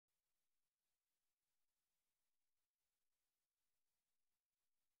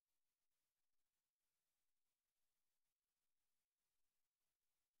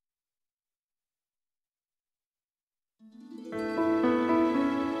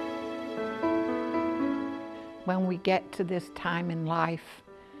when we get to this time in life.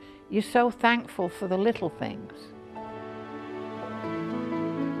 You're so thankful for the little things.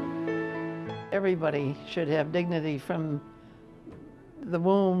 Everybody should have dignity from the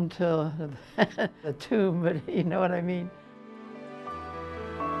womb to the tomb, but you know what I mean?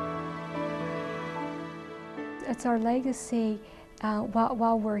 It's our legacy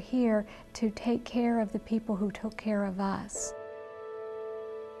while we're here to take care of the people who took care of us.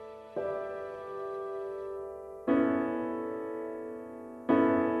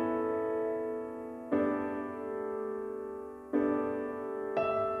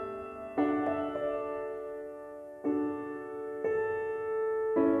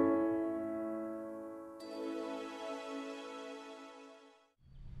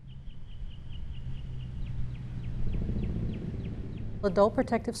 Adult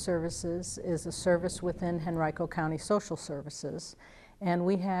Protective Services is a service within Henrico County Social Services, and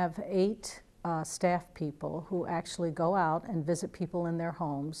we have 8 staff people who actually go out and visit people in their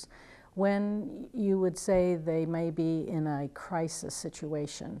homes when you would say they may be in a crisis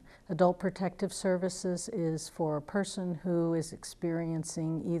situation. Adult Protective Services is for a person who is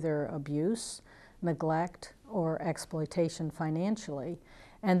experiencing either abuse, neglect, or exploitation financially,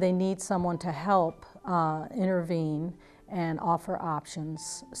 and they need someone to help intervene and offer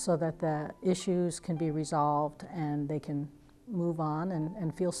options so that the issues can be resolved and they can move on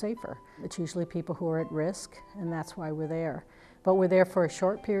and feel safer. It's usually people who are at risk, and that's why we're there. But we're there for a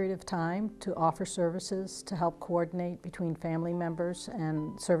short period of time to offer services, to help coordinate between family members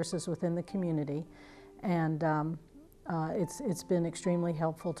and services within the community. And it's been extremely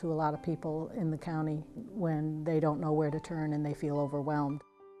helpful to a lot of people in the county when they don't know where to turn and they feel overwhelmed.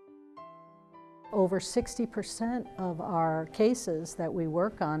 Over 60% of our cases that we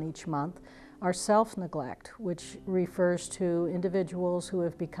work on each month are self-neglect, which refers to individuals who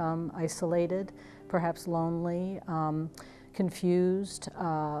have become isolated, perhaps lonely, confused,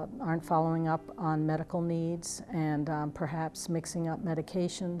 aren't following up on medical needs, and perhaps mixing up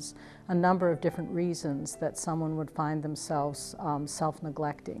medications, a number of different reasons that someone would find themselves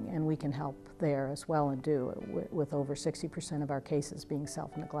self-neglecting, and we can help there as well and do with over 60% of our cases being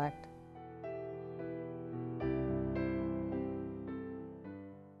self-neglect.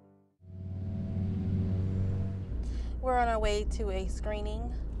 We're on our way to a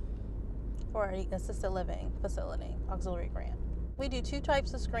screening for an assisted living facility, auxiliary grant. We do 2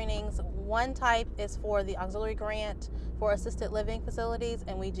 types of screenings. One type is for the auxiliary grant for assisted living facilities,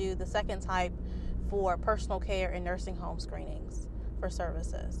 and we do the second type for personal care and nursing home screenings for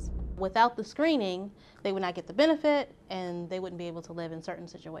services. Without the screening, they would not get the benefit and they wouldn't be able to live in certain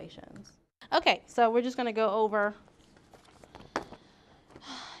situations. Okay, so we're just going to go over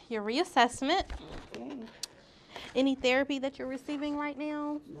your reassessment. Okay. Any therapy that you're receiving right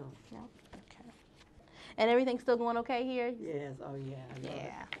now? No. No? Okay. And everything's still going okay here? Yes, oh yeah.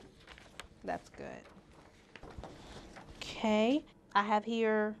 Yeah. That's good. Okay. I have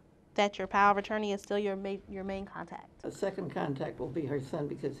here that your power of attorney is still your main contact. The second contact will be her son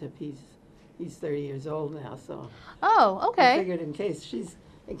because if he's 30 years old now, so. Oh, okay. I figured in case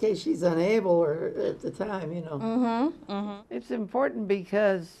she's unable or at the time, you know. Mm-hmm. Mm-hmm. It's important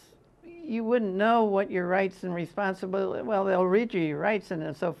because you wouldn't know what your rights and responsibilities, well, they'll read you your rights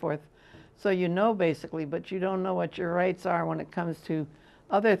and so forth, so you know basically, but you don't know what your rights are when it comes to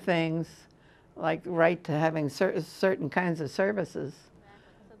other things, like the right to having certain kinds of services.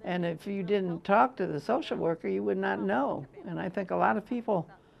 And if you didn't talk to the social worker, you would not know. And I think a lot of people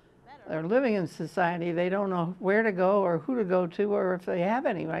are living in society, they don't know where to go or who to go to or if they have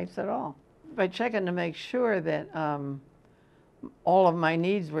any rights at all. By checking to make sure that all of my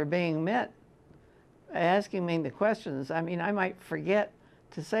needs were being met, asking me the questions. I mean, I might forget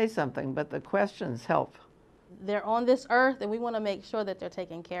to say something, but the questions help. They're on this earth and we want to make sure that they're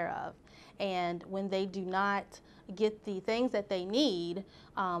taken care of. And when they do not get the things that they need,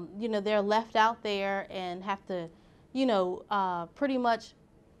 you know, they're left out there and have to, you know, pretty much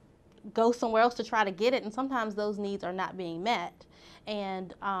go somewhere else to try to get it. And sometimes those needs are not being met.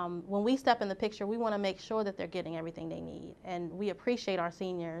 And when we step in the picture, we want to make sure that they're getting everything they need. And we appreciate our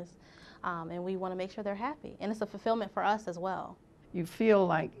seniors, and we want to make sure they're happy. And it's a fulfillment for us as well. You feel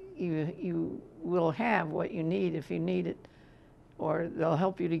like you will have what you need if you need it, or they'll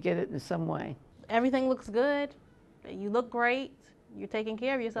help you to get it in some way. Everything looks good. You look great. You're taking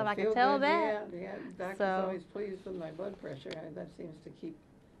care of yourself. I can tell good, that. Yeah, doctor's always pleased with my blood pressure. That seems to keep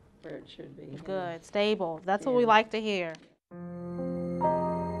where it should be. Good, stable. That's what we like to hear.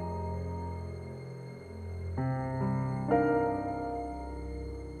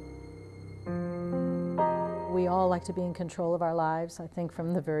 We all like like to be in control of our lives. I think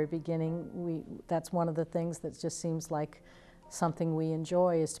from the very beginning, that's one of the things that just seems like something we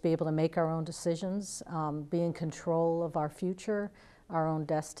enjoy, is to be able to make our own decisions, be in control of our future, our own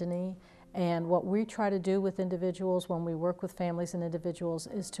destiny. And what we try to do with individuals when we work with families and individuals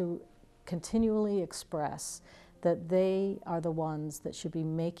is to continually express that they are the ones that should be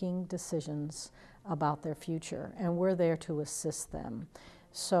making decisions about their future, and we're there to assist them.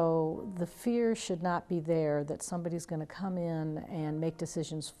 So the fear should not be there that somebody's going to come in and make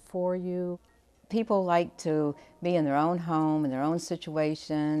decisions for you. People like to be in their own home, in their own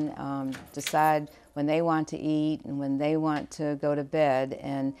situation, decide when they want to eat and when they want to go to bed,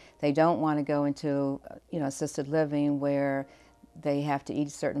 and they don't want to go into, assisted living where they have to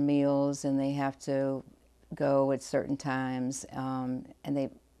eat certain meals and they have to go at certain times.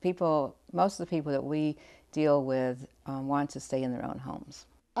 Most of the people that we deal with want to stay in their own homes.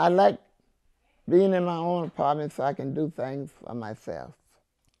 I like being in my own apartment so I can do things for myself.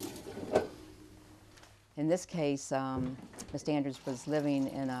 In this case, Ms. Andrews was living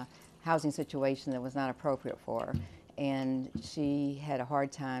in a housing situation that was not appropriate for her, and she had a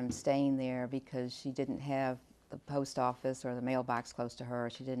hard time staying there because she didn't have the post office or the mailbox close to her.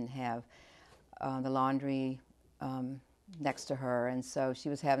 She didn't have the laundry next to her, and so she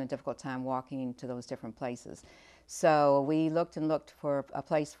was having a difficult time walking to those different places. So we looked and looked for a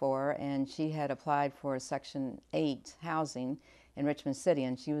place for her, and she had applied for Section 8 housing in Richmond City,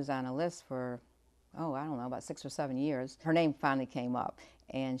 and she was on a list for, I don't know, about 6 or 7 years. Her name finally came up,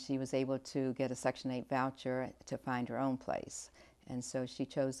 and she was able to get a Section 8 voucher to find her own place. And so she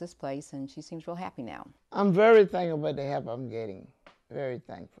chose this place, and she seems real happy now. I'm very thankful for the help I'm getting, very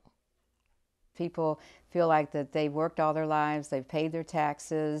thankful. People feel like that they've worked all their lives, they've paid their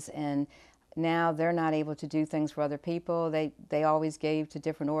taxes, and now they're not able to do things for other people. They always gave to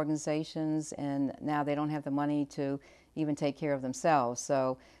different organizations, and now they don't have the money to even take care of themselves.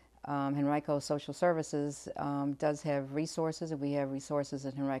 So Henrico Social Services does have resources, and we have resources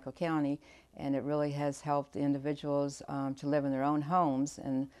in Henrico County, and it really has helped individuals to live in their own homes.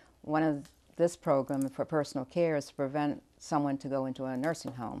 And one of this program for personal care is to prevent someone to go into a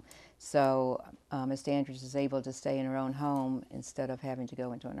nursing home. So Ms. Andrews is able to stay in her own home instead of having to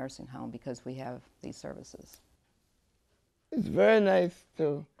go into a nursing home because we have these services. It's very nice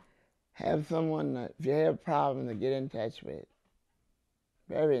to have someone, if you have a problem, to get in touch with.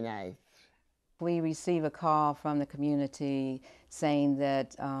 Very nice. We receive a call from the community saying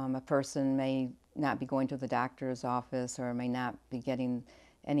that a person may not be going to the doctor's office or may not be getting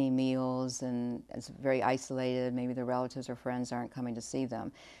any meals, and it's very isolated. Maybe their relatives or friends aren't coming to see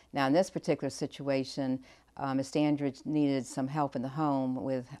them. Now, in this particular situation, Ms. Andrews needed some help in the home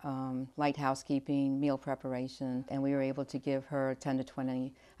with light housekeeping, meal preparation, and we were able to give her 10 to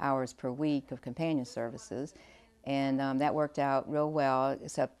 20 hours per week of companion services. And that worked out real well,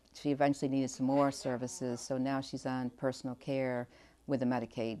 except she eventually needed some more services, so now she's on personal care with the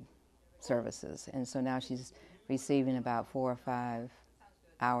Medicaid services. And so now she's receiving about 4 or 5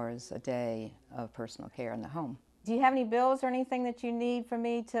 hours a day of personal care in the home. Do you have any bills or anything that you need for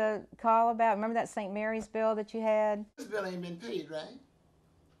me to call about? Remember that St. Mary's bill that you had? This bill ain't been paid, right?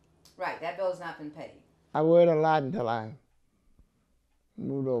 Right, that bill has not been paid. I worried a lot until I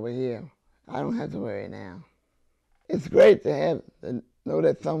moved over here. I don't have to worry now. It's great to know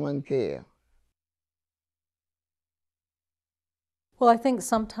that someone cares. Well, I think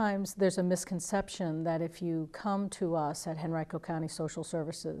sometimes there's a misconception that if you come to us at Henrico County Social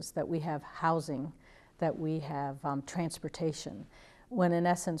Services that we have housing, that we have transportation, when in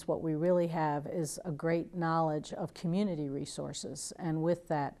essence what we really have is a great knowledge of community resources, and with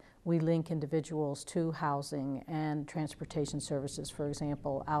that we link individuals to housing and transportation services, for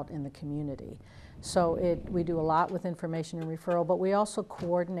example, out in the community. So we do a lot with information and referral, but we also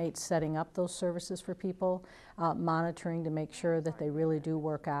coordinate setting up those services for people, monitoring to make sure that they really do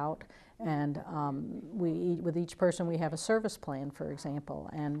work out. And with each person we have a service plan, for example,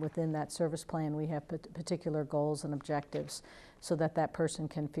 and within that service plan we have particular goals and objectives so that that person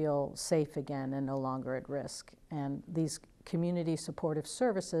can feel safe again and no longer at risk. And these community supportive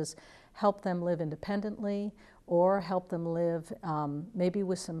services help them live independently or help them live maybe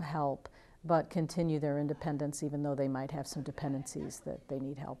with some help, but continue their independence even though they might have some dependencies that they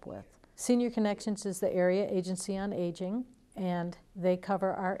need help with. Senior Connections is the area agency on aging, and they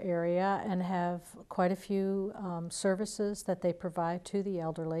cover our area and have quite a few services that they provide to the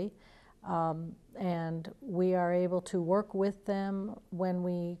elderly. And we are able to work with them when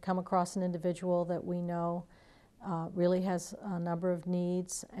we come across an individual that we know really has a number of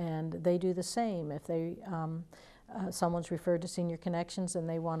needs, and they do the same. If they someone's referred to Senior Connections and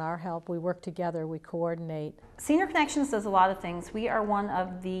they want our help, we work together, we coordinate. Senior Connections does a lot of things. We are one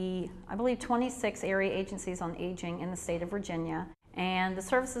of the, I believe, 26 area agencies on aging in the state of Virginia. And the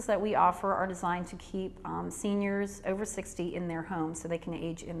services that we offer are designed to keep seniors over 60 in their homes so they can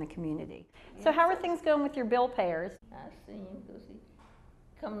age in the community. So how are things going with your bill payers? I see him because he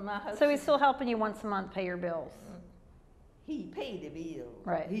come to my house. So he's still helping you once a month pay your bills? He paid the bill.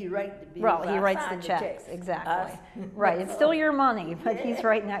 Right. He write the bill. Well, he writes the checks, exactly. Right, it's still your money, but he's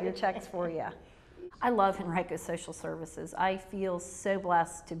writing out your checks for you. I love Henrico Social Services. I feel so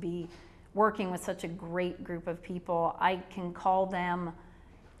blessed to be working with such a great group of people. I can call them,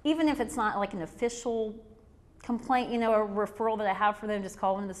 even if it's not like an official complaint, you know, a referral that I have for them, just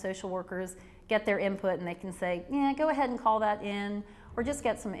call one of the social workers, get their input, and they can say, yeah, go ahead and call that in, or just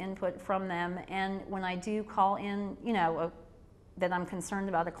get some input from them. And when I do call in, you know, that I'm concerned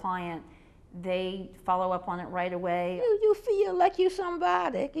about a client, they follow up on it right away. You feel like you're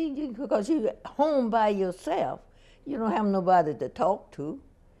somebody because you're home by yourself. You don't have nobody to talk to.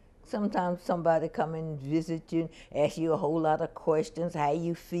 Sometimes somebody come and visit you, ask you a whole lot of questions, how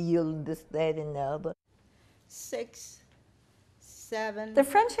you feel, this, that, and the other. 6, 7. The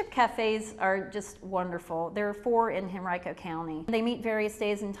Friendship Cafes are just wonderful. There are 4 in Henrico County. They meet various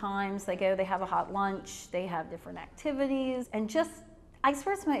days and times. They go, they have a hot lunch, they have different activities, and just, I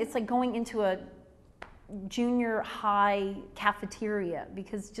swear it's like going into a junior high cafeteria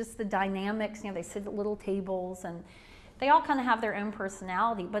because just the dynamics, you know, they sit at little tables and they all kind of have their own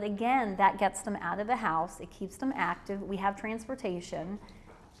personality, but again, that gets them out of the house, it keeps them active, we have transportation,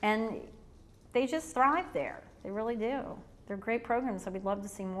 and they just thrive there. They really do. They're great programs, so we'd love to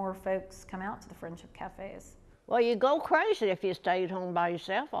see more folks come out to the Friendship Cafes. Well, you go crazy if you stayed home by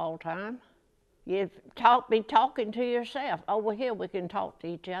yourself all the time. You'd be talking to yourself. Over here, we can talk to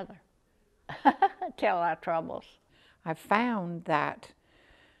each other, tell our troubles. I found that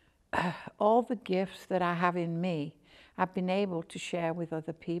all the gifts that I have in me, I've been able to share with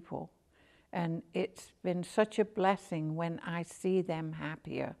other people. And it's been such a blessing when I see them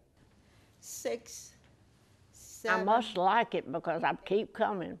happier. 6, 7. I must like it because I keep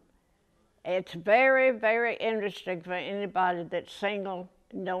coming. It's very, very interesting for anybody that's single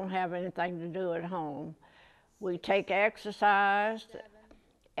and don't have anything to do at home. We take exercise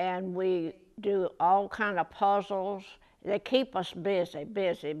and we do all kind of puzzles. They keep us busy,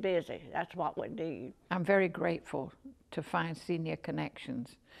 busy, busy. That's what we need. I'm very grateful to find Senior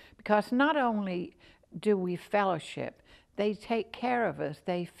Connections because not only do we fellowship, they take care of us,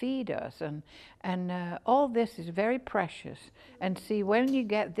 they feed us, and all this is very precious. And see, when you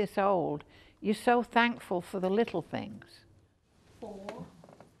get this old, you're so thankful for the little things. 4.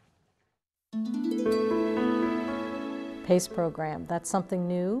 PACE program, that's something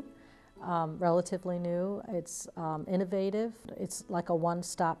new, relatively new. It's innovative. It's like a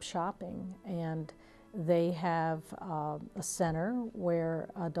one-stop shopping, and they have a center where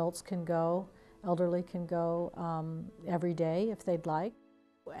adults can go, elderly can go every day if they'd like.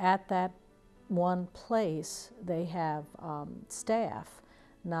 At that one place, they have staff,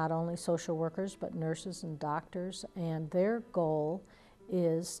 not only social workers, but nurses and doctors, and their goal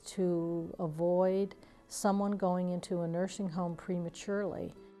is to avoid someone going into a nursing home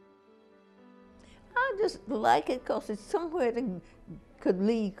prematurely. I just like it because it's somewhere that could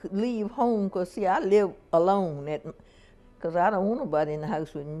leave home, because see, I live alone, because I don't want nobody in the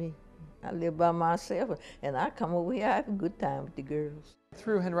house with me. I live by myself, and I come over here, I have a good time with the girls.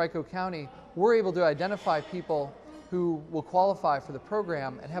 Through Henrico County, we're able to identify people who will qualify for the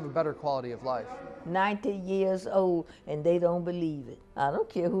program and have a better quality of life. 90 years old, and they don't believe it. I don't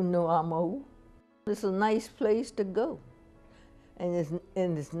care who know I'm old. It's a nice place to go. And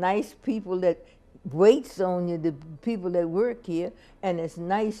it's nice people that waits on you, the people that work here, and it's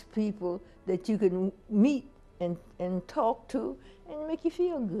nice people that you can meet and talk to and make you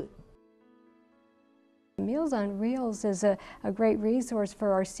feel good. Meals on Wheels is a great resource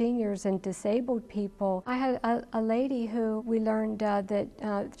for our seniors and disabled people. I had a lady who we learned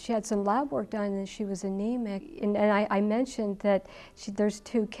that she had some lab work done and she was anemic. And I mentioned that there's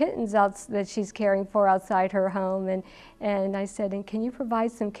 2 kittens that she's caring for outside her home. And I said, and can you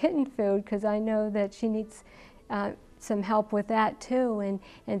provide some kitten food? Because I know that she needs some help with that too,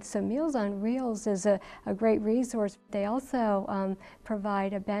 and so Meals on Wheels is a great resource. They also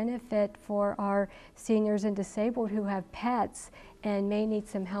provide a benefit for our seniors and disabled who have pets and may need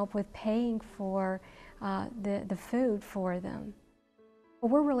some help with paying for the food for them.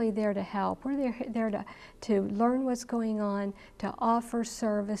 We're really there to help. We're there to learn what's going on, to offer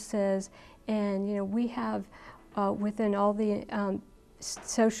services, and you know, we have within all the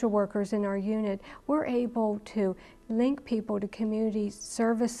social workers in our unit, we're able to link people to community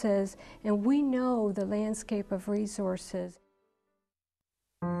services, and we know the landscape of resources.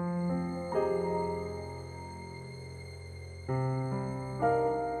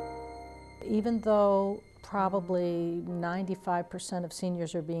 Even though probably 95% of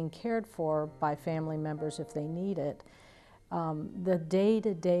seniors are being cared for by family members if they need it, the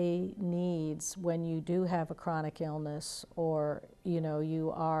day-to-day needs when you do have a chronic illness, or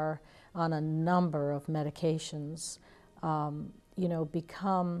you are on a number of medications,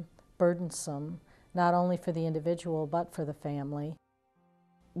 become burdensome, not only for the individual but for the family.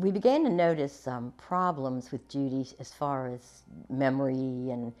 We began to notice some problems with Judy as far as memory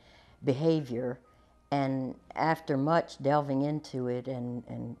and behavior, and after much delving into it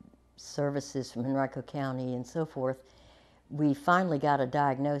and services from Henrico County and so forth, we finally got a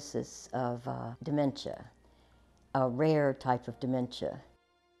diagnosis of dementia, a rare type of dementia.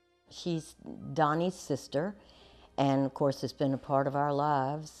 She's Donnie's sister, and of course it's been a part of our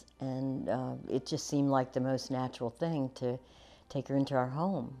lives, and it just seemed like the most natural thing to take her into our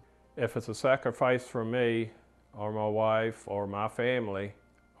home. If it's a sacrifice for me or my wife or my family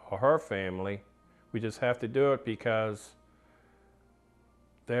or her family, we just have to do it because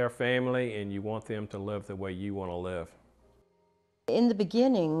they're family and you want them to live the way you want to live. In the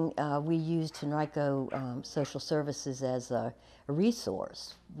beginning, we used Henrico Social Services as a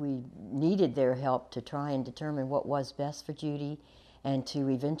resource. We needed their help to try and determine what was best for Judy and to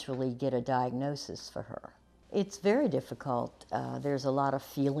eventually get a diagnosis for her. It's very difficult. There's a lot of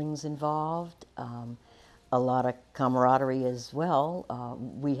feelings involved, a lot of camaraderie as well.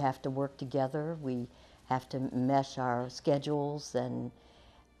 We have to work together. We have to mesh our schedules, and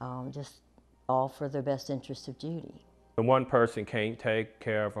just all for the best interest of Judy. One person can't take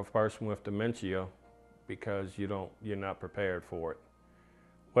care of a person with dementia because you're not prepared for it.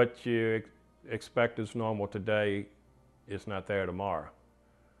 What you expect is normal today is not there tomorrow.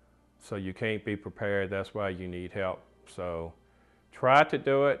 So you can't be prepared. That's why you need help. So try to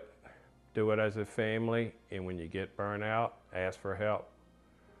do it as a family, and when you get burned out, ask for help,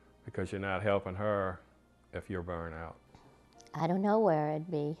 because you're not helping her if you're burned out. I don't know where I'd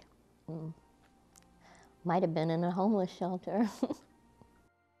be. Might have been in a homeless shelter.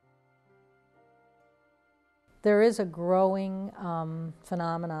 There is a growing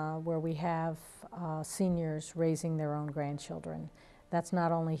phenomena where we have seniors raising their own grandchildren. That's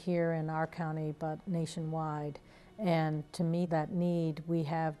not only here in our county, but nationwide. And to meet that need, we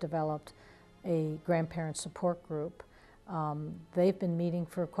have developed a grandparent support group. They've been meeting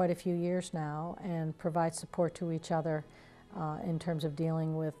for quite a few years now and provide support to each other in terms of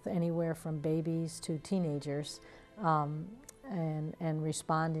dealing with anywhere from babies to teenagers, and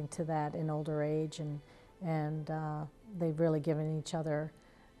responding to that in older age. And they've really given each other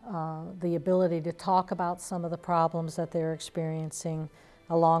the ability to talk about some of the problems that they're experiencing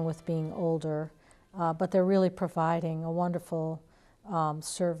along with being older. But they're really providing a wonderful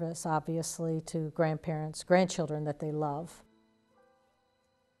service, obviously, to grandchildren that they love.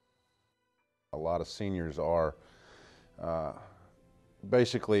 A lot of seniors are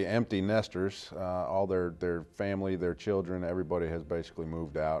basically empty nesters. All their family, their children, everybody has basically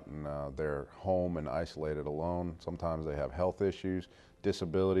moved out, and they're home and isolated alone. Sometimes they have health issues,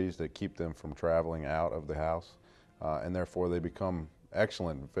 disabilities that keep them from traveling out of the house, and therefore they become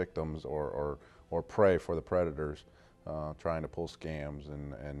excellent victims or prey for the predators trying to pull scams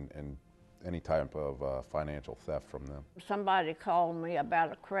and any type of financial theft from them. Somebody called me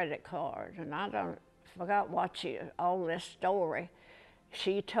about a credit card, and forgot all this story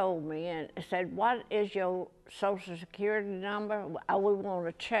she told me, and said, "What is your Social Security number? We want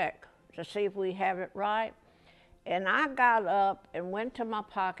to check to see if we have it right." And I got up and went to my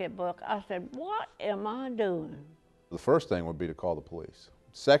pocketbook. I said, "What am I doing?" The first thing would be to call the police.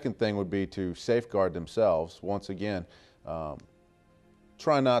 Second thing would be to safeguard themselves. Once again,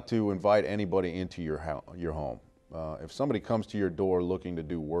 try not to invite anybody into your home. If somebody comes to your door looking to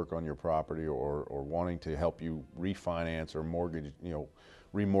do work on your property or wanting to help you refinance or mortgage,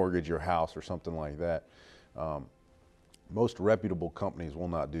 remortgage your house or something like that, most reputable companies will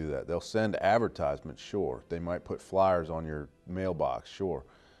not do that. They'll send advertisements, sure. They might put flyers on your mailbox, sure.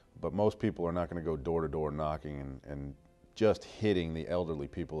 But most people are not going to go door to door knocking and just hitting the elderly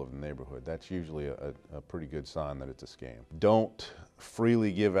people of the neighborhood. That's usually a pretty good sign that it's a scam. Don't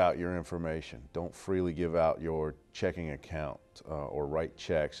freely give out your information. Don't freely give out your checking account or write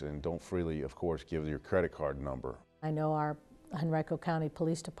checks, and don't freely, of course, give your credit card number. I know our Henrico County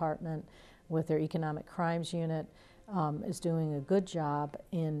Police Department with their Economic Crimes Unit is doing a good job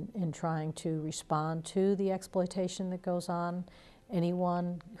in trying to respond to the exploitation that goes on,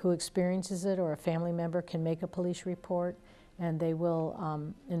 Anyone who experiences it or a family member can make a police report, and they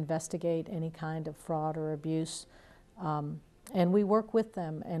will investigate any kind of fraud or abuse. And we work with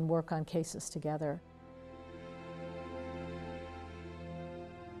them and work on cases together.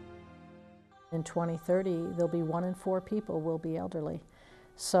 In 2030, there'll be 1 in 4 people will be elderly.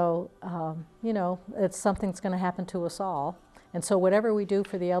 So, you know, it's something that's going to happen to us all. And so whatever we do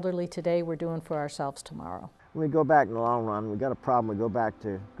for the elderly today, we're doing for ourselves tomorrow. When we go back in the long run, we got a problem, we go back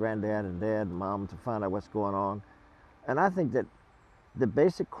to granddad and dad and mom to find out what's going on. And I think that the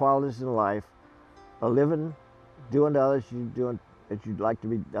basic qualities in life are living, doing to others that you'd like to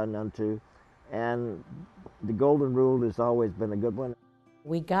be done unto, and the golden rule has always been a good one.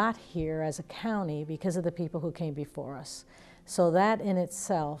 We got here as a county because of the people who came before us. So that in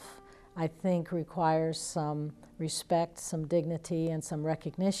itself, I think, requires some respect, some dignity, and some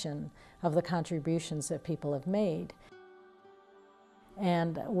recognition of the contributions that people have made.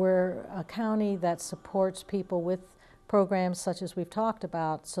 And we're a county that supports people with programs such as we've talked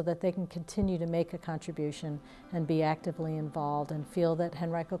about so that they can continue to make a contribution and be actively involved and feel that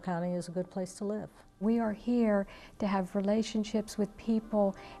Henrico County is a good place to live. We are here to have relationships with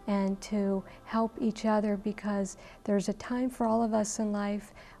people and to help each other, because there's a time for all of us in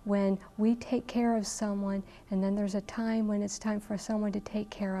life when we take care of someone, and then there's a time when it's time for someone to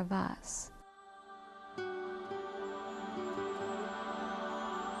take care of us.